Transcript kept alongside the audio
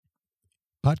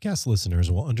Podcast listeners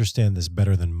will understand this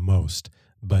better than most,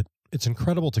 but it's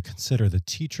incredible to consider the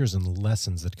teachers and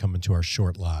lessons that come into our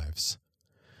short lives.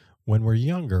 When we're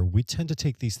younger, we tend to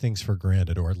take these things for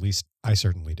granted, or at least I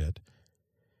certainly did.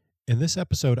 In this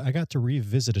episode, I got to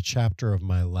revisit a chapter of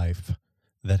my life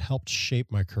that helped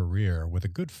shape my career with a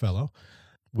good fellow,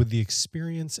 with the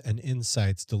experience and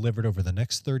insights delivered over the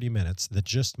next 30 minutes that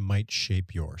just might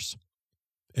shape yours.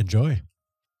 Enjoy.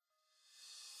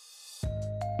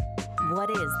 What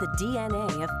is the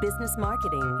DNA of business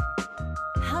marketing?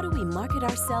 How do we market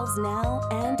ourselves now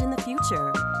and in the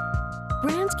future?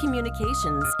 Brand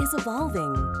communications is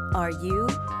evolving. Are you?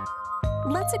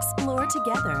 Let's explore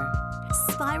together.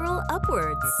 Spiral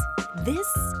upwards. This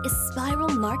is Spiral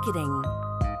Marketing.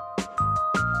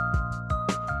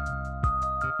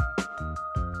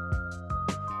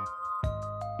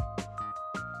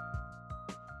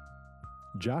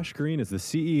 Josh Greene is the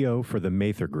CEO for the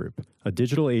Mather Group, a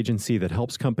digital agency that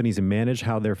helps companies manage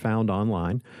how they're found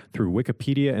online through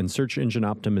Wikipedia and search engine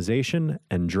optimization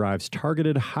and drives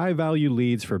targeted high-value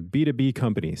leads for B2B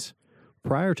companies.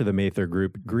 Prior to the Mather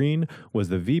Group, Greene was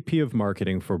the VP of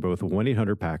marketing for both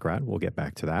 1-800-PACK-RAT, we'll get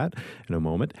back to that in a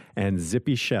moment, and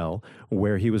Zippy Shell,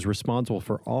 where he was responsible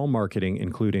for all marketing,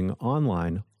 including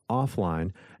online,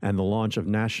 offline, and the launch of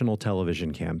national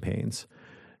television campaigns.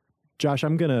 Josh,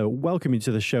 I'm going to welcome you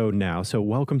to the show now. So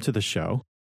welcome to the show.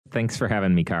 Thanks for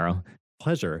having me, Carl.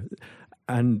 Pleasure.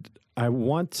 And I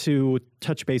want to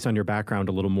touch base on your background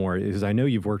a little more, because I know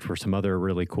you've worked for some other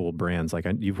really cool brands. Like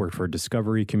you've worked for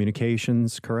Discovery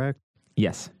Communications, correct?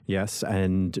 Yes. Yes,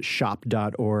 and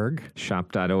shop.org.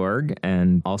 Shop.org,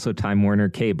 and also Time Warner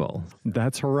Cable.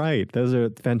 That's right. Those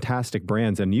are fantastic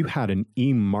brands. And you had an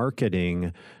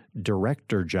e-marketing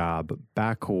director job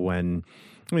back when...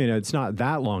 it's not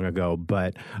that long ago,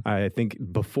 but I think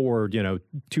before,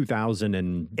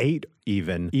 2008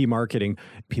 even, e-marketing,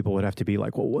 people would have to be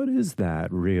like, well, what is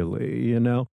that really,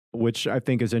 Which I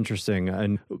think is interesting.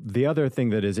 And the other thing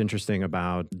that is interesting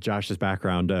about Josh's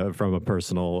background from a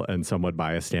personal and somewhat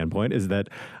biased standpoint is that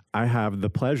I have the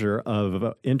pleasure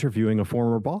of interviewing a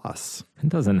former boss. It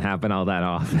doesn't happen all that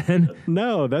often.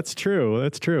 No, that's true.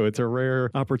 That's true. It's a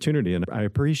rare opportunity, and I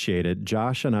appreciate it.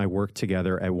 Josh and I worked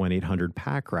together at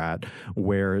 1-800-PACK-RAT,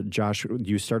 where, Josh,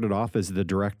 you started off as the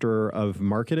director of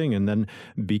marketing and then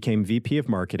became VP of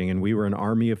marketing, and we were an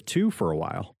army of two for a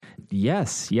while.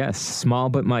 Yes. Small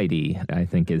but mighty, I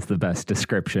think, is the best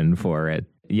description for it.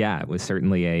 Yeah, it was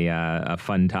certainly a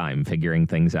fun time figuring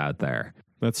things out there.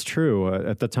 That's true.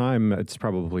 At the time, it's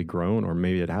probably grown, or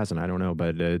maybe it hasn't. I don't know.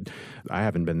 But I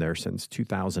haven't been there since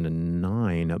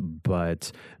 2009.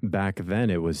 But back then,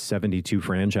 it was 72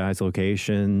 franchise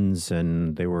locations,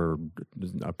 and they were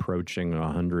approaching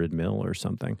 100 mil or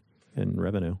something in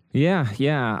revenue.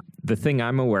 Yeah. The thing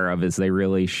I'm aware of is they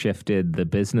really shifted the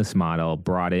business model,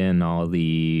 brought in all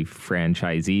the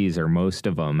franchisees, or most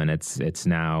of them, and it's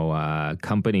now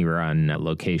company-run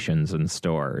locations and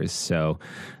stores. So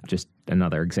just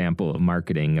another example of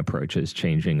marketing approaches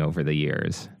changing over the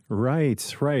years. Right.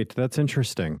 That's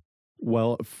interesting.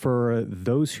 Well, for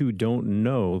those who don't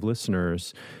know,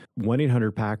 listeners,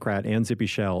 1-800-PACK-RAT and Zippy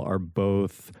Shell are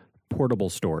both portable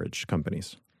storage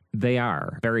companies. They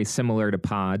are very similar to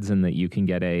pods in that you can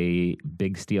get a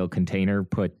big steel container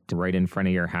put right in front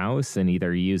of your house and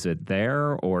either use it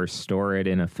there or store it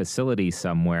in a facility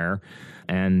somewhere.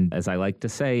 And as I like to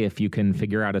say, if you can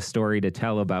figure out a story to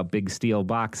tell about big steel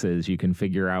boxes, you can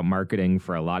figure out marketing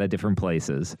for a lot of different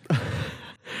places.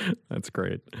 That's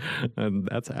great. And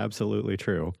that's absolutely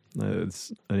true.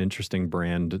 It's an interesting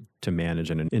brand to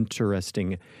manage and an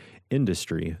interesting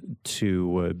industry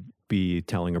to be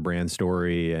telling a brand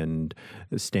story and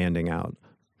standing out.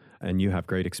 And you have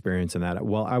great experience in that.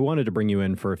 Well, I wanted to bring you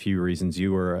in for a few reasons.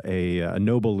 You were a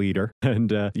noble leader,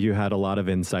 and you had a lot of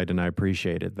insight, and I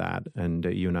appreciated that. And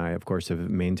you and I, of course, have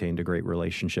maintained a great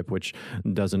relationship, which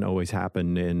doesn't always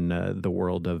happen in the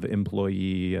world of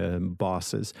employee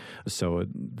bosses. So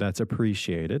that's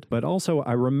appreciated. But also,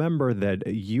 I remember that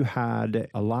you had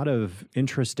a lot of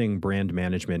interesting brand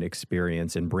management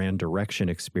experience and brand direction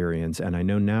experience. And I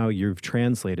know now you've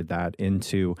translated that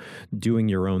into doing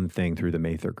your own thing through the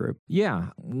Mather Group.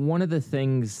 Yeah. One of the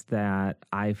things that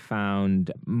I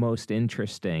found most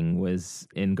interesting was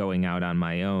in going out on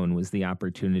my own was the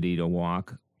opportunity to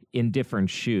walk in different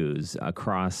shoes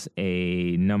across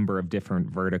a number of different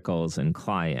verticals and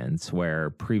clients,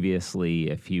 where previously,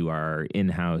 if you are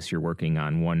in-house, you're working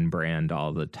on one brand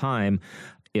all the time.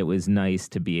 It was nice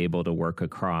to be able to work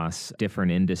across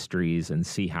different industries and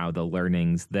see how the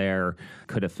learnings there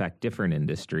could affect different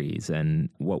industries. And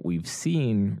what we've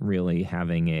seen really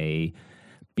having a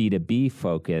B2B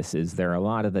focus, is there a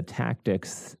lot of the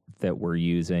tactics that we're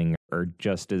using are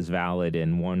just as valid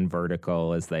in one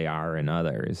vertical as they are in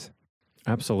others?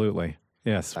 Absolutely.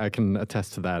 Yes, I can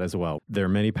attest to that as well. There are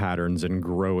many patterns in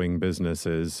growing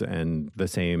businesses and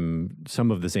some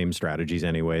of the same strategies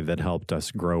anyway that helped us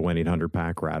grow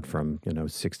 1-800-PACK-RAT from,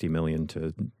 60 million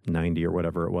to 90 or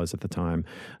whatever it was at the time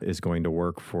is going to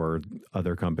work for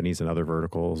other companies and other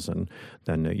verticals. And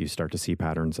then you start to see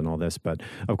patterns and all this. But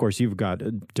of course, you've got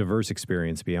a diverse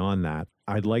experience beyond that.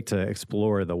 I'd like to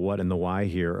explore the what and the why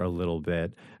here a little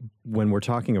bit. When we're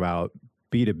talking about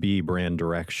B2B brand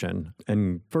direction.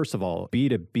 And first of all,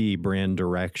 B2B brand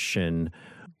direction,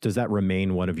 does that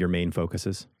remain one of your main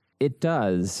focuses? It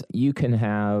does. You can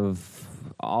have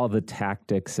all the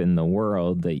tactics in the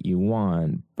world that you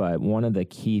want, but one of the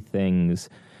key things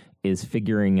is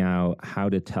figuring out how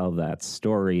to tell that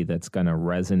story that's going to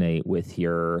resonate with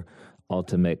your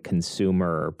ultimate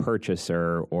consumer or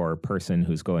purchaser or person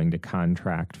who's going to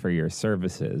contract for your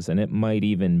services. And it might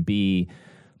even be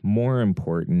more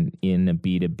important in a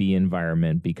B2B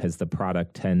environment because the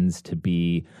product tends to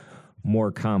be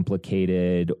more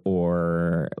complicated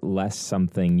or less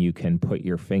something you can put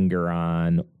your finger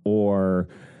on, or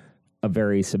a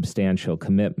very substantial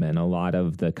commitment. A lot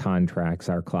of the contracts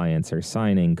our clients are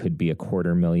signing could be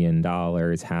 $250,000,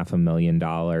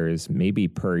 $500,000, maybe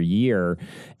per year,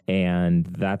 and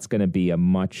that's going to be a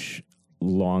much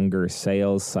longer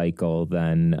sales cycle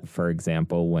than, for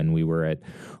example, when we were at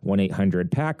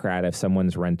 1-800-PACK-RAT, if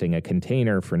someone's renting a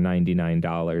container for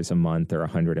 $99 a month or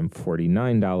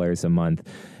 $149 a month,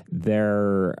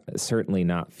 they're certainly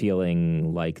not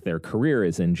feeling like their career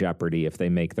is in jeopardy if they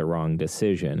make the wrong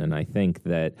decision. And I think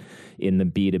that in the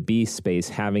B2B space,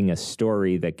 having a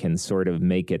story that can sort of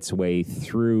make its way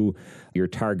through your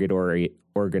target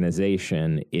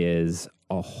organization is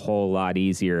a whole lot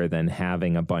easier than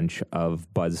having a bunch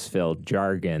of buzz-filled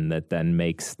jargon that then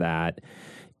makes that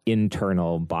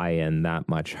internal buy-in that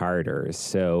much harder.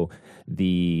 So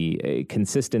the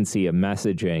consistency of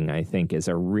messaging, I think, is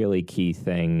a really key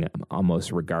thing,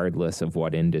 almost regardless of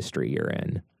what industry you're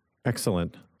in.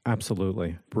 Excellent.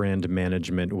 Absolutely. Brand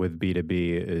management with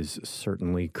B2B is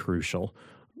certainly crucial.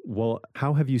 Well,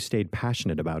 how have you stayed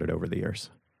passionate about it over the years?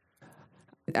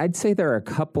 I'd say there are a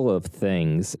couple of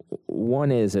things.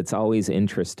 One is it's always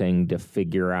interesting to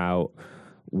figure out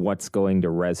what's going to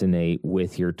resonate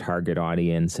with your target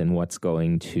audience and what's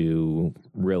going to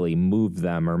really move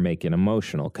them or make an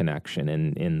emotional connection.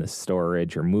 In the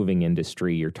storage or moving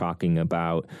industry, you're talking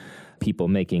about people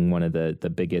making one of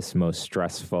the biggest, most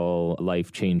stressful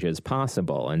life changes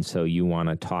possible. And so you want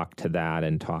to talk to that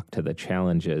and talk to the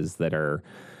challenges that are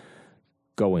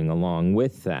going along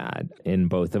with that. In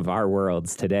both of our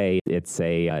worlds today, it's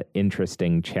a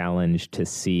interesting challenge to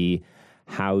see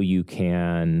how you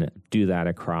can do that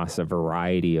across a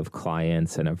variety of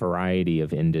clients and a variety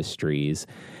of industries.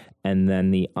 And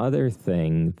then the other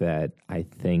thing that I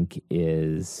think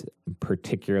is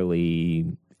particularly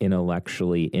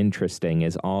intellectually interesting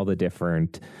is all the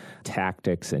different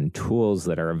tactics and tools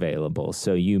that are available.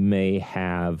 So you may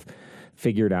have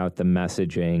figured out the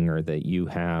messaging, or that you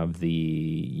have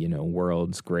the,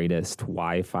 world's greatest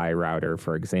Wi-Fi router,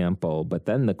 for example. But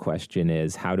then the question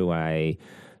is, how do I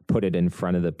put it in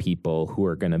front of the people who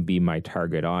are going to be my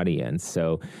target audience?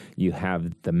 So you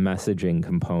have the messaging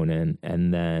component,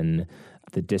 and then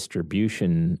the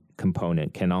distribution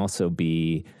component can also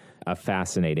be a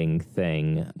fascinating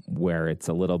thing where it's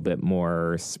a little bit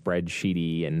more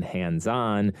spreadsheety and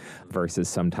hands-on versus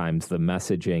sometimes the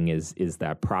messaging is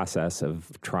that process of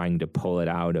trying to pull it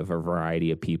out of a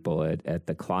variety of people at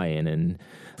the client and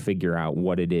figure out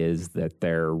what it is that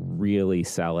they're really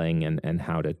selling and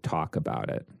how to talk about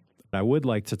it. I would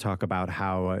like to talk about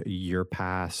how your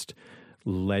past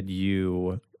led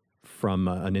you from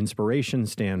an inspiration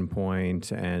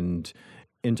standpoint and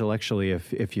intellectually,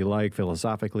 if you like,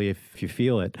 philosophically, if you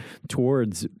feel it,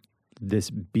 towards this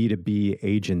B2B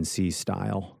agency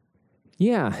style?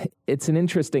 Yeah, it's an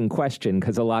interesting question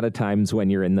because a lot of times when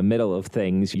you're in the middle of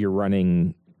things, you're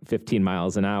running 15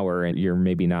 miles an hour and you're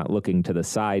maybe not looking to the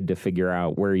side to figure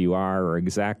out where you are or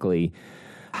exactly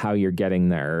how you're getting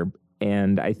there.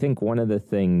 And I think one of the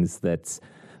things that's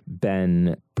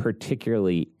been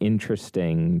particularly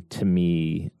interesting to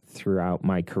me throughout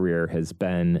my career has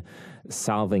been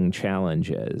solving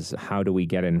challenges. How do we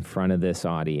get in front of this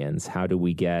audience? How do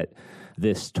we get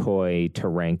this toy to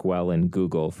rank well in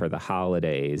Google for the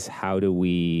holidays? How do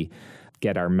we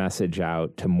get our message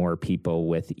out to more people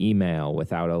with email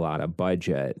without a lot of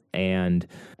budget? And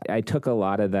I took a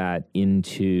lot of that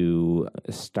into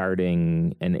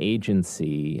starting an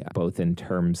agency, both in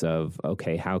terms of,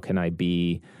 okay, how can I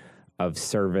be of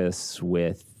service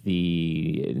with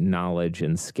the knowledge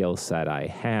and skill set I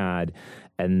had,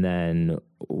 and then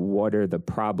what are the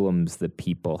problems that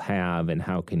people have and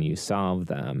how can you solve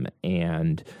them?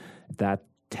 And that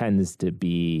tends to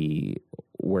be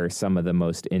where some of the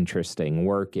most interesting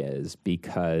work is,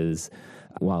 because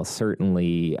while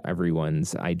certainly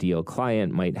everyone's ideal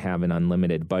client might have an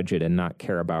unlimited budget and not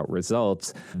care about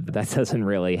results, that doesn't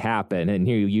really happen. And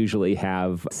you usually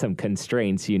have some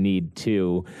constraints you need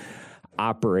to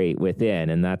operate within.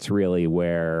 And that's really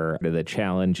where the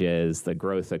challenge is, the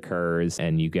growth occurs,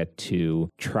 and you get to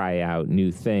try out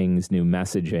new things, new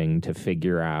messaging to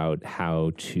figure out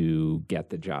how to get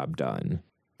the job done.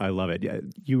 I love it. Yeah,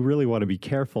 you really want to be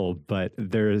careful, but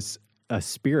there's a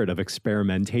spirit of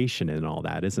experimentation in all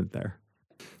that, isn't there?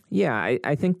 Yeah,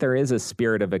 I think there is a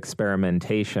spirit of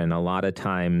experimentation. A lot of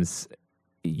times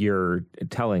you're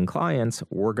telling clients,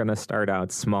 we're going to start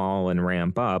out small and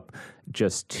ramp up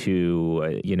just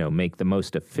to, make the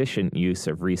most efficient use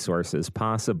of resources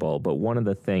possible. But one of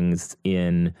the things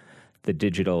in the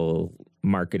digital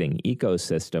marketing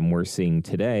ecosystem we're seeing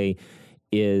today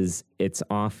is it's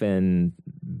often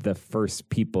the first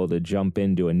people to jump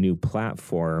into a new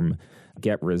platform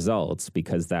get results,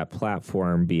 because that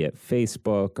platform, be it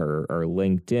Facebook or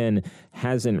LinkedIn,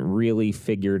 hasn't really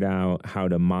figured out how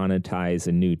to monetize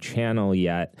a new channel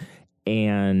yet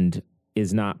and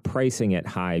is not pricing it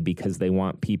high because they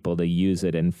want people to use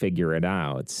it and figure it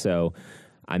out. So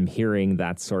I'm hearing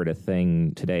that sort of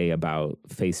thing today about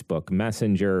Facebook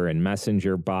Messenger and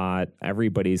Messenger Bot.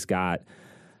 Everybody's got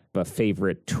a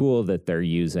favorite tool that they're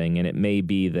using, and it may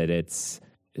be that it's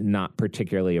not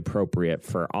particularly appropriate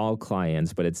for all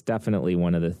clients, but it's definitely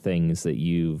one of the things that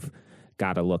you've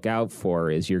got to look out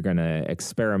for. Is you're going to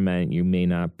experiment. You may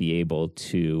not be able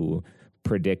to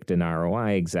predict an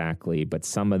ROI exactly, but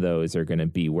some of those are going to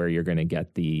be where you're going to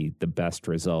get the best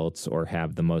results or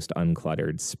have the most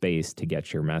uncluttered space to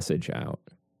get your message out.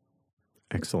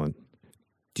 Excellent.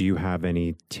 Do you have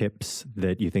any tips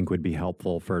that you think would be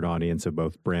helpful for an audience of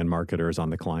both brand marketers on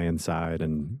the client side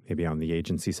and maybe on the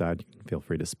agency side? Feel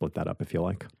free to split that up if you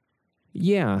like.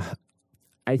 Yeah.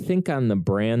 I think on the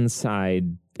brand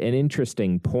side, an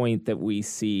interesting point that we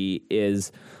see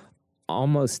is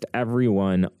almost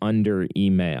everyone under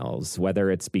emails, whether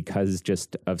it's because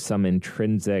just of some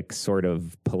intrinsic sort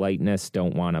of politeness,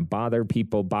 don't want to bother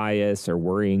people bias, or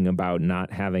worrying about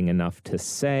not having enough to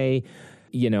say.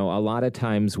 A lot of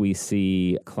times we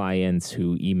see clients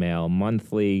who email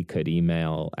monthly, could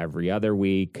email every other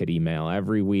week, could email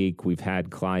every week. We've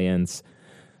had clients,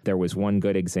 there was one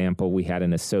good example, we had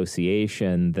an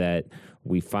association that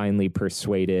we finally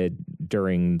persuaded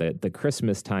during the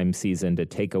Christmas time season to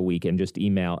take a week and just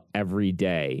email every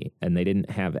day. And they didn't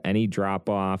have any drop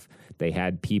off. They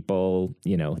had people,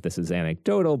 this is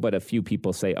anecdotal, but a few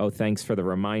people say, oh, thanks for the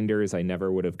reminders. I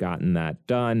never would have gotten that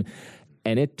done.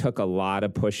 And it took a lot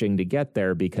of pushing to get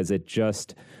there, because it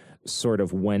just sort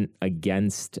of went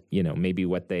against, maybe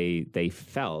what they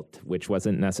felt, which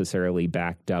wasn't necessarily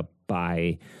backed up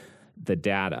by the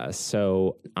data.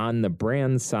 So on the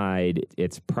brand side,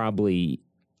 it's probably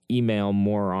email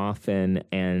more often,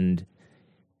 and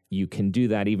you can do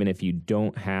that even if you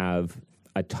don't have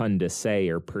a ton to say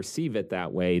or perceive it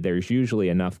that way. There's usually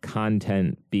enough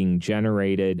content being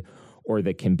generated or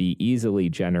that can be easily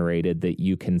generated that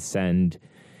you can send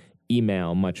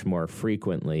email much more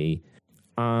frequently.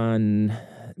 On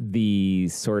the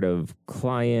sort of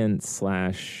client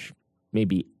 /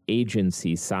 maybe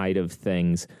agency side of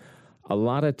things, a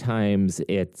lot of times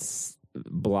it's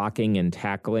blocking and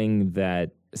tackling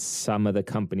that some of the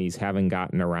companies haven't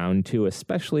gotten around to,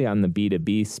 especially on the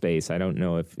B2B space. I don't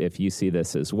know if you see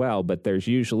this as well, but there's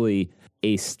usually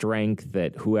a strength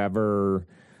that whoever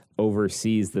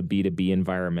oversees the B2B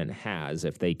environment has.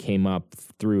 If they came up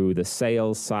through the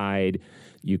sales side,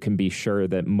 you can be sure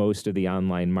that most of the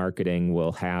online marketing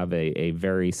will have a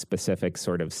very specific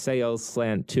sort of sales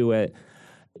slant to it.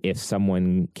 If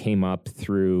someone came up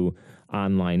through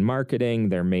online marketing,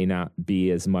 there may not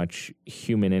be as much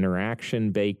human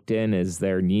interaction baked in as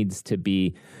there needs to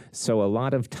be. So a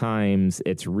lot of times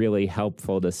it's really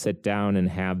helpful to sit down and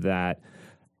have that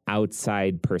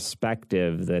outside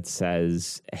perspective that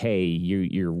says, hey,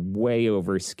 you're way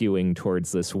over skewing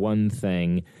towards this one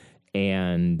thing,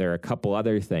 and there are a couple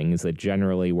other things that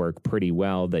generally work pretty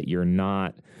well that you're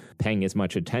not paying as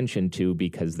much attention to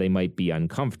because they might be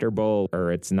uncomfortable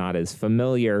or it's not as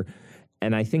familiar.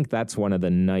 And I think that's one of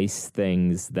the nice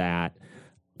things that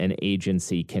an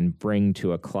agency can bring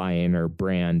to a client or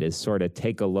brand, is sort of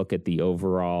take a look at the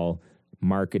overall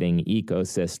marketing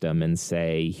ecosystem and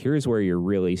say, here's where you're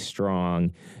really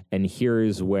strong, and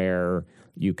here's where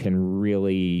you can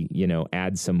really,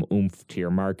 add some oomph to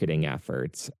your marketing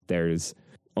efforts. There's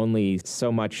only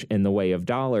so much in the way of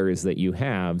dollars that you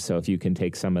have. So if you can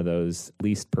take some of those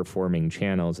least performing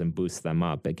channels and boost them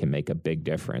up, it can make a big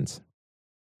difference.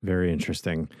 Very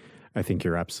interesting. I think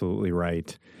you're absolutely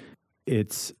right.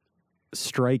 It's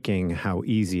striking how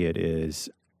easy it is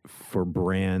for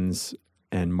brands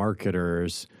and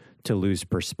marketers to lose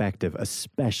perspective,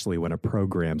 especially when a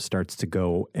program starts to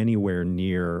go anywhere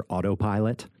near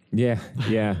autopilot. Yeah.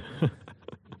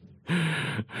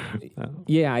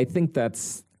 Yeah, I think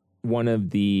that's one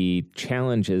of the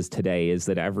challenges today is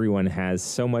that everyone has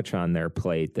so much on their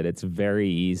plate that it's very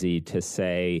easy to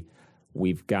say,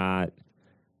 we've got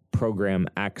program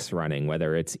X running,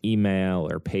 whether it's email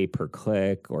or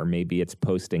pay-per-click, or maybe it's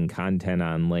posting content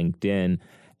on LinkedIn,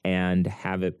 and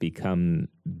have it become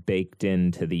baked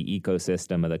into the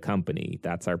ecosystem of the company.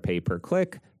 That's our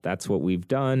pay-per-click. That's what we've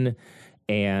done.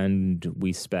 And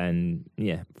we spend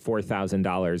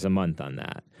 $4,000 a month on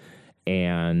that.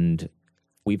 And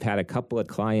we've had a couple of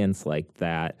clients like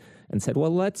that and said,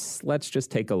 well, let's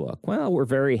just take a look. Well, we're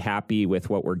very happy with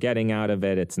what we're getting out of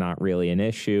it. It's not really an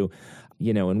issue.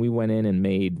 And we went in and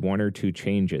made one or two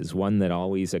changes. One that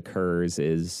always occurs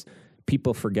is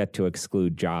people forget to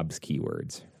exclude jobs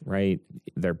keywords, right?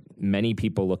 There are many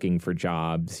people looking for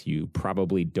jobs. You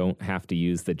probably don't have to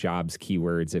use the jobs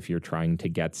keywords if you're trying to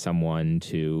get someone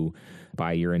to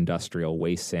buy your industrial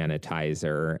waste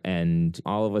sanitizer. And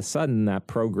all of a sudden, that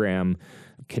program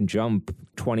can jump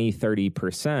 20,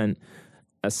 30%,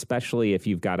 especially if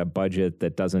you've got a budget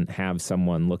that doesn't have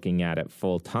someone looking at it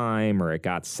full time, or it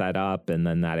got set up and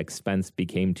then that expense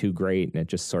became too great and it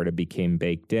just sort of became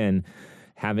baked in.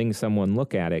 Having someone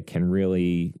look at it can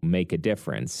really make a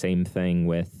difference. Same thing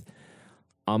with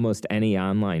almost any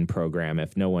online program.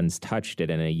 If no one's touched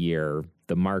it in a year,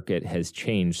 the market has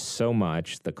changed so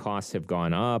much. The costs have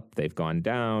gone up, they've gone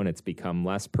down, it's become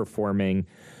less performing.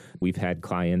 We've had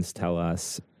clients tell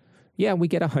us, yeah, we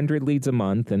get 100 leads a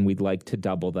month and we'd like to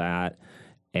double that.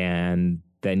 And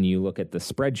then you look at the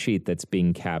spreadsheet that's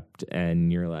being kept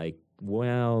and you're like,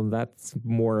 well, that's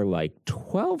more like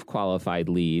 12 qualified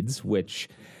leads, which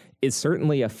is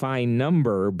certainly a fine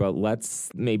number, but let's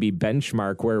maybe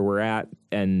benchmark where we're at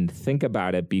and think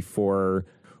about it before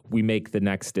we make the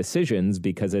next decisions,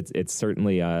 because it's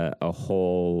certainly a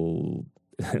whole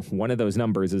one of those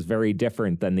numbers is very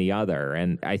different than the other.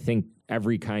 And I think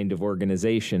every kind of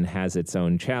organization has its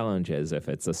own challenges. If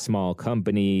it's a small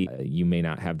company, you may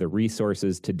not have the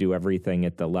resources to do everything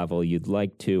at the level you'd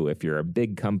like to. If you're a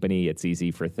big company, it's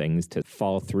easy for things to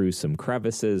fall through some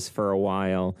crevices for a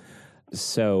while.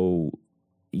 So,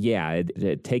 yeah,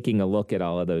 taking a look at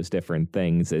all of those different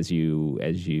things as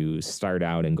you start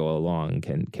out and go along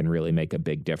can really make a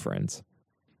big difference.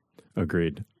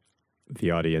 Agreed.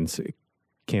 The audience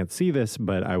can't see this,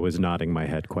 but I was nodding my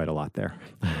head quite a lot there.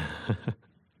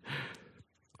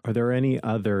 Are there any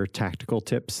other tactical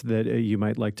tips that you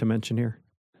might like to mention here?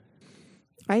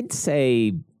 I'd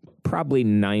say probably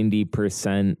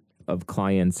 90% of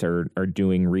clients are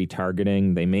doing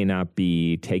retargeting. They may not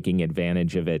be taking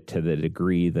advantage of it to the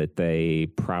degree that they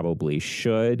probably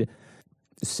should.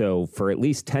 So for at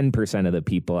least 10% of the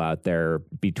people out there,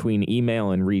 between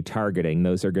email and retargeting,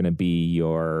 those are going to be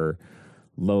your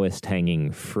lowest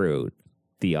hanging fruit.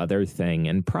 The other thing,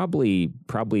 and probably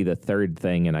the third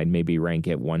thing, and I'd maybe rank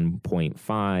it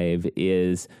 1.5,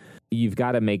 is you've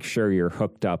got to make sure you're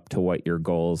hooked up to what your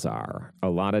goals are. A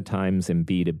lot of times in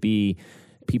B2B,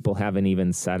 people haven't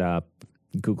even set up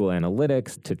Google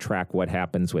Analytics to track what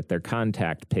happens with their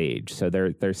contact page. So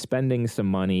they're spending some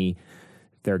money,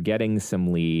 they're getting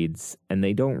some leads, and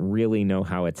they don't really know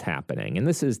how it's happening. And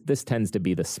this tends to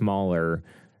be the smaller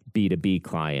B2B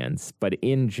clients, but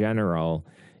in general,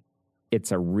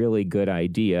 it's a really good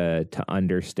idea to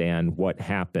understand what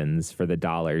happens for the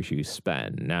dollars you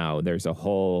spend. Now, there's a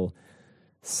whole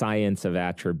science of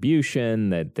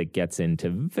attribution that gets into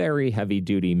very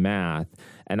heavy-duty math,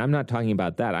 and I'm not talking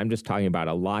about that. I'm just talking about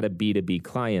a lot of B2B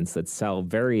clients that sell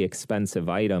very expensive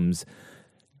items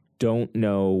don't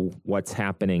know what's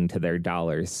happening to their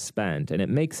dollars spent, and it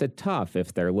makes it tough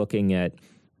if they're looking at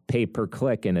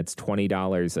pay-per-click and it's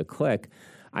 $20 a click.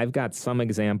 I've got some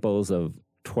examples of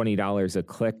 $20 a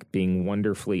click being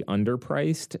wonderfully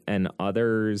underpriced, and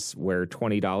others where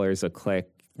 $20 a click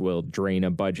will drain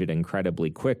a budget incredibly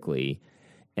quickly.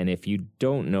 And if you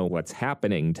don't know what's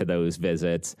happening to those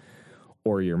visits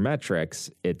or your metrics,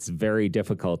 it's very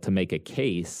difficult to make a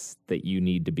case that you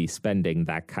need to be spending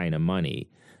that kind of money.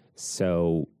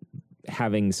 So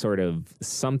having sort of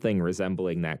something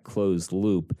resembling that closed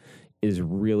loop is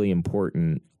really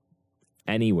important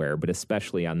anywhere, but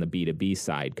especially on the B2B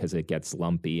side, because it gets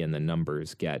lumpy and the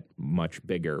numbers get much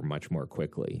bigger, much more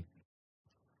quickly.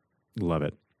 Love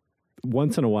it.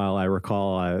 Once in a while, I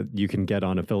recall you can get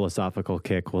on a philosophical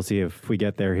kick. We'll see if we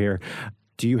get there here.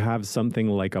 Do you have something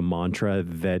like a mantra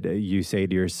that you say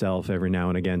to yourself every now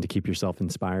and again to keep yourself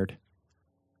inspired?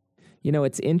 You know,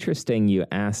 it's interesting you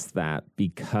ask that,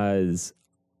 because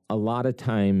a lot of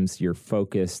times you're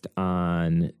focused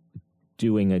on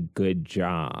doing a good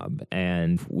job.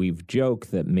 And we've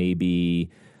joked that maybe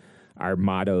our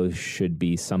motto should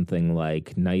be something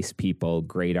like nice people,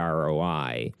 great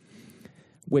ROI,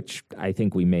 which I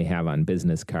think we may have on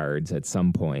business cards at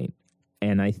some point.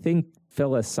 And I think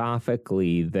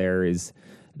philosophically there is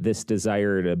this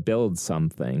desire to build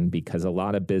something, because a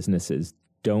lot of businesses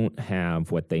don't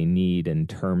have what they need in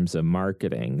terms of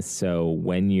marketing. So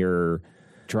when you're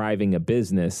driving a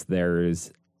business,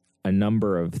 there's a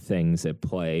number of things at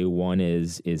play. One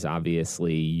is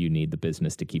obviously you need the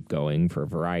business to keep going for a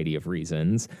variety of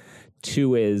reasons.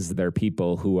 Two is there are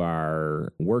people who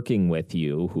are working with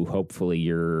you who hopefully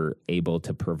you're able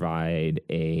to provide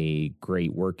a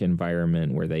great work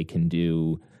environment where they can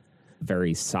do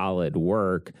very solid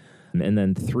work. And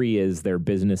then three is their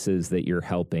businesses that you're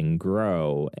helping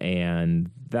grow.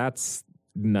 And that's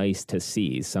nice to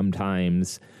see.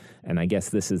 Sometimes, and I guess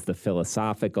this is the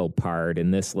philosophical part,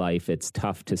 in this life, it's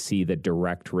tough to see the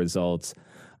direct results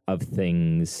of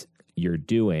things you're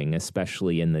doing,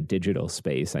 especially in the digital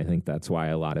space. I think that's why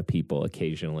a lot of people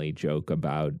occasionally joke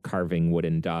about carving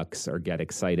wooden ducks or get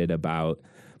excited about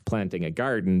planting a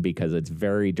garden, because it's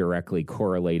very directly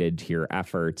correlated to your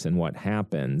efforts and what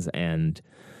happens. And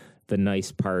the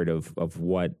nice part of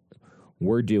what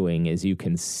we're doing is you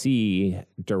can see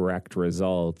direct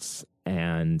results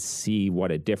and see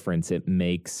what a difference it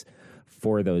makes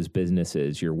for those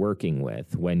businesses you're working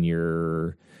with. When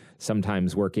you're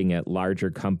sometimes working at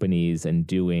larger companies and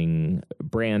doing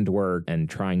brand work and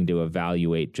trying to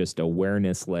evaluate just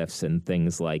awareness lifts and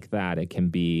things like that, it can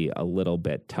be a little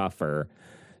bit tougher.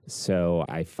 So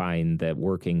I find that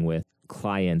working with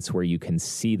clients where you can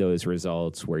see those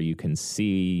results, where you can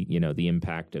see, the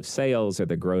impact of sales or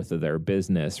the growth of their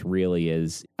business, really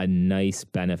is a nice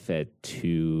benefit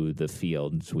to the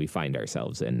fields we find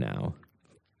ourselves in now.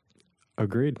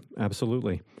 Agreed.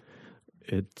 Absolutely.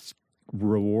 It's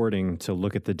rewarding to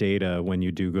look at the data when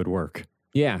you do good work.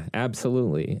 Yeah,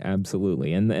 absolutely.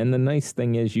 Absolutely. And the nice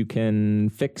thing is you can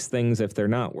fix things if they're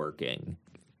not working.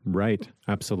 Right.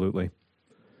 Absolutely.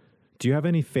 Do you have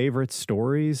any favorite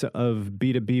stories of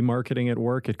B2B marketing at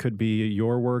work? It could be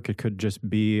your work. It could just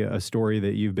be a story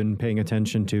that you've been paying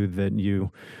attention to that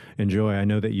you enjoy. I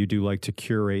know that you do like to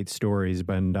curate stories,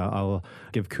 but I'll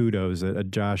give kudos.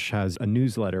 Josh has a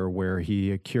newsletter where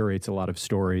he curates a lot of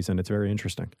stories, and it's very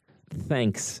interesting.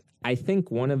 Thanks. I think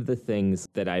one of the things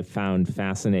that I've found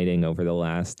fascinating over the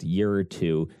last year or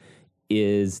two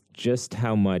is just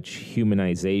how much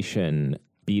humanization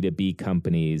B2B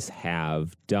companies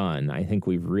have done. I think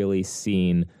we've really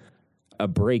seen a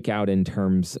breakout in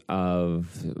terms of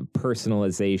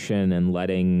personalization and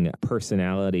letting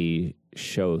personality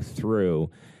show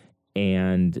through.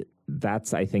 And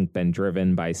that's, I think, been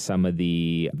driven by some of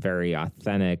the very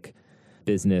authentic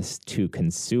business to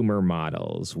consumer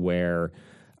models, where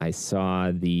I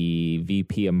saw the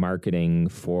VP of marketing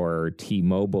for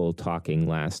T-Mobile talking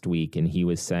last week, and he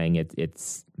was saying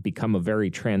it's become a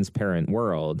very transparent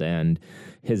world. And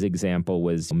his example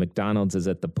was McDonald's is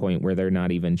at the point where they're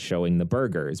not even showing the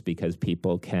burgers, because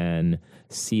people can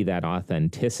see that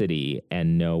authenticity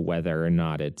and know whether or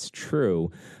not it's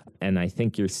true. And I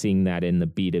think you're seeing that in the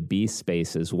B2B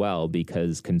space as well,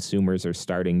 because consumers are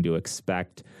starting to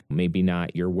expect maybe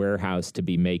not your warehouse to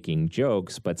be making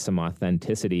jokes, but some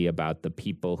authenticity about the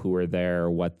people who are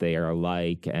there, what they are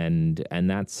like, and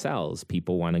that sells.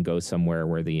 People want to go somewhere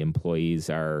where the employees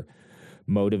are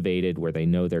motivated, where they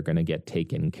know they're going to get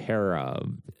taken care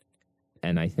of.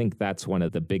 And I think that's one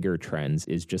of the bigger trends,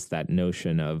 is just that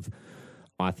notion of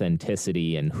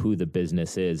authenticity and who the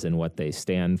business is and what they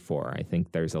stand for. I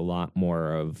think there's a lot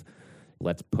more of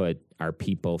let's put our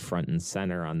people front and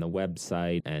center on the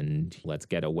website, and let's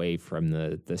get away from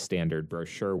the standard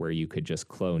brochure where you could just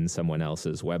clone someone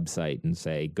else's website and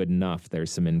say, good enough,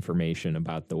 there's some information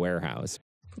about the warehouse.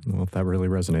 Well, that really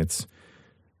resonates.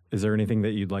 Is there anything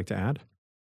that you'd like to add?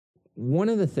 One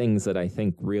of the things that I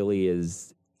think really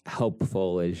is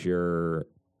helpful as you're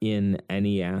in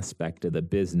any aspect of the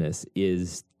business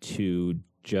is to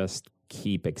just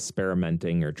keep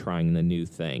experimenting or trying the new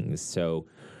things. So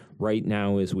right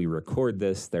now, as we record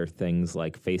this, there are things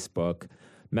like Facebook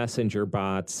Messenger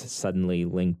bots. Suddenly,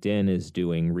 LinkedIn is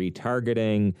doing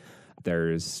retargeting.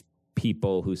 There's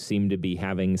people who seem to be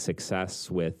having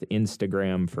success with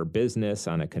Instagram for business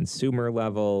on a consumer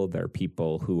level. There are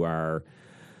people who are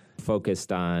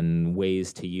focused on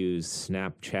ways to use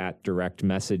Snapchat direct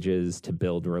messages to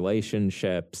build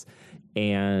relationships.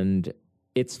 And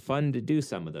it's fun to do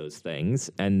some of those things.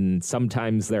 And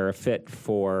sometimes they're a fit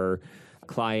for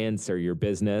clients or your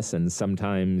business, and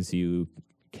sometimes you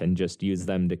can just use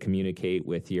them to communicate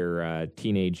with your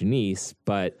teenage niece.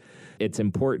 But it's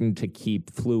important to keep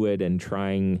fluid and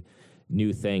trying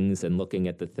new things and looking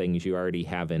at the things you already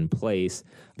have in place,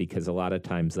 because a lot of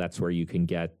times that's where you can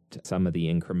get some of the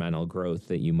incremental growth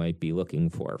that you might be looking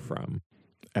for from.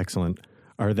 Excellent.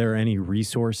 Are there any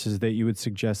resources that you would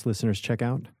suggest listeners check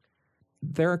out?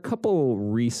 There are a couple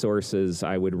resources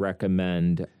I would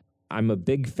recommend. I'm a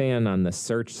big fan on the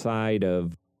search side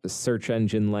of search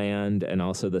engine land, and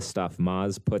also the stuff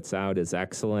Moz puts out is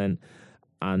excellent.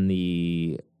 On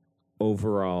the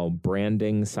overall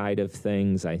branding side of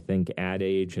things, I think Ad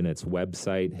Age and its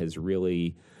website has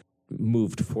really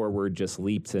moved forward just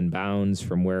leaps and bounds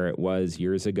from where it was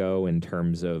years ago in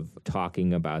terms of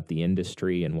talking about the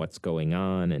industry and what's going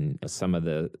on and some of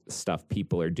the stuff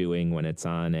people are doing when it's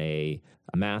on a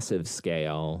massive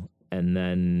scale. And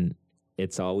then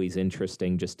it's always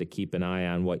interesting just to keep an eye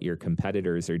on what your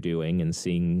competitors are doing and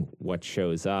seeing what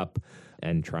shows up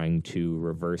and trying to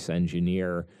reverse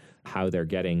engineer how they're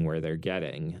getting where they're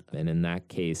getting. And in that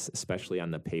case, especially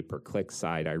on the pay-per-click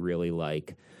side, I really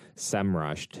like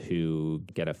SEMrush to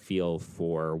get a feel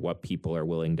for what people are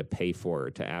willing to pay for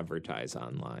to advertise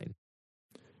online.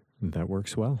 That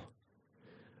works well.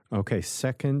 Okay,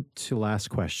 second to last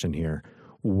question here.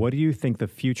 What do you think the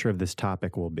future of this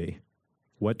topic will be?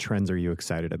 What trends are you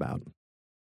excited about?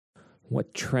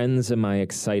 What trends am I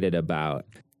excited about?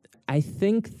 I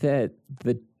think that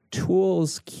the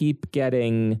tools keep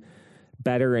getting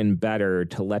better and better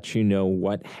to let you know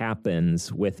what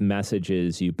happens with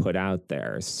messages you put out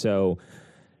there. So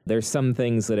there's some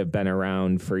things that have been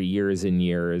around for years and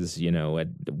years,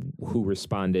 who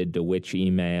responded to which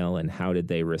email and how did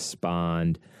they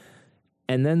respond.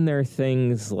 And then there are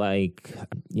things like,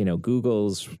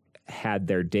 Google's had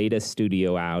their data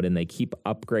studio out and they keep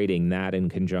upgrading that in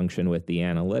conjunction with the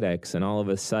analytics. And all of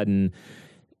a sudden,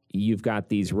 you've got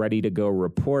these ready-to-go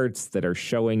reports that are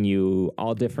showing you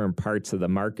all different parts of the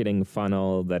marketing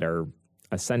funnel that are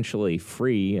essentially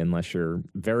free unless you're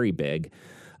very big.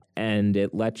 And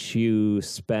it lets you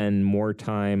spend more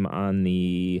time on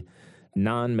the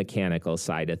non-mechanical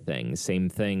side of things. Same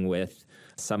thing with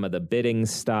some of the bidding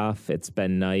stuff. It's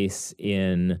been nice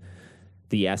in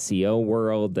the SEO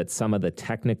world that some of the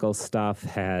technical stuff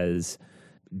has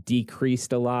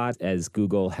decreased a lot as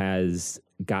Google has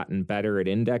gotten better at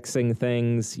indexing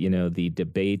things. The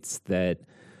debates that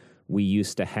we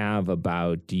used to have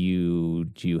about do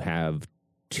you have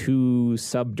two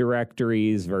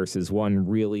subdirectories versus one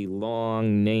really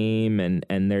long name,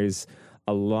 and there's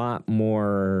a lot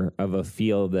more of a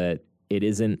feel that it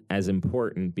isn't as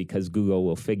important because Google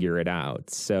will figure it out.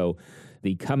 So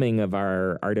the coming of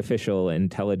our artificial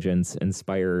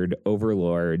intelligence-inspired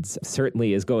overlords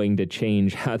certainly is going to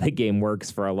change how the game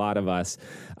works for a lot of us,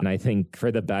 and I think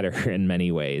for the better in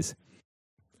many ways.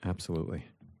 Absolutely.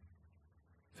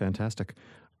 Fantastic.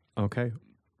 Okay.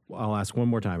 I'll ask one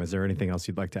more time. Is there anything else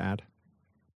you'd like to add?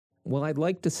 Well, I'd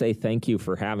like to say thank you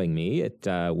for having me. It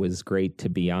was great to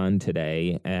be on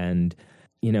today. And,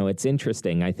 it's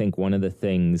interesting. I think one of the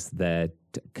things that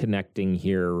connecting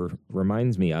here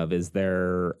reminds me of is there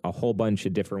are a whole bunch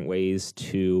of different ways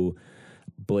to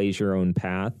blaze your own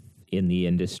path in the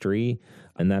industry.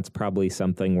 And that's probably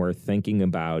something worth thinking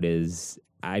about. Is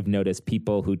I've noticed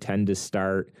people who tend to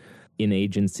start in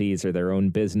agencies or their own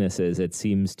businesses, it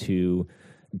seems to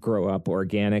grow up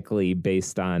organically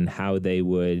based on how they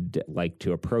would like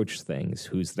to approach things.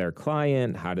 Who's their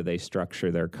client? How do they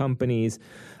structure their companies?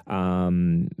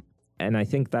 And I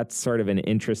think that's sort of an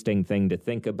interesting thing to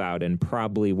think about. And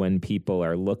probably when people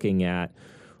are looking at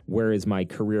where is my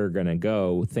career going to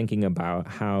go, thinking about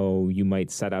how you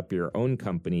might set up your own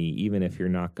company, even if you're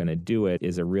not going to do it,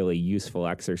 is a really useful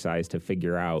exercise to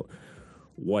figure out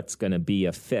what's going to be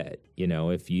a fit.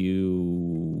 If you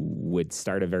would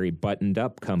start a very buttoned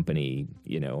up company,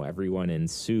 everyone in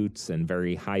suits and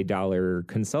very high dollar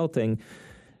consulting,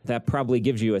 that probably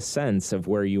gives you a sense of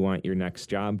where you want your next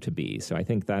job to be. So I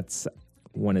think that's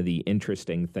one of the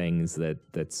interesting things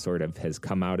that sort of has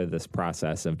come out of this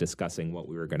process of discussing what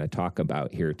we were going to talk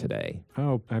about here today.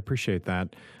 Oh, I appreciate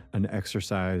that. An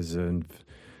exercise in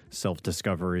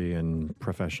self-discovery and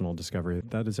professional discovery.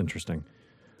 That is interesting.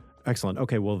 Excellent.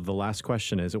 Okay, well, the last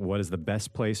question is, what is the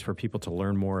best place for people to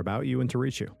learn more about you and to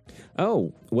reach you?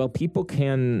 Oh, well, people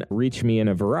can reach me in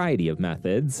a variety of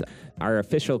methods. Our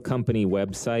official company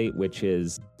website, which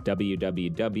is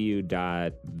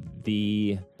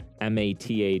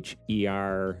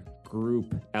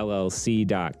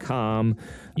www.themathergroupllc.com.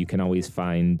 You can always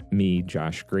find me,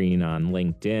 Josh Greene, on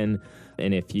LinkedIn.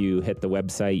 And if you hit the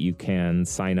website, you can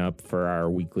sign up for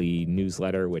our weekly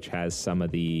newsletter, which has some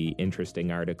of the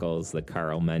interesting articles that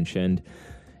Carl mentioned,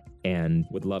 and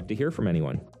would love to hear from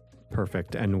anyone.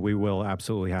 Perfect. And we will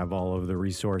absolutely have all of the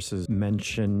resources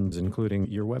mentioned, including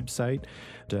your website,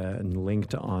 and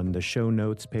linked on the show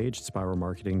notes page,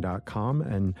 spiralmarketing.com.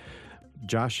 And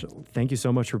Josh, thank you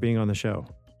so much for being on the show.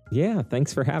 Yeah,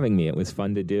 thanks for having me. It was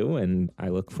fun to do, and I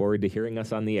look forward to hearing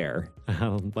us on the air.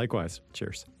 Likewise.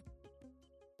 Cheers.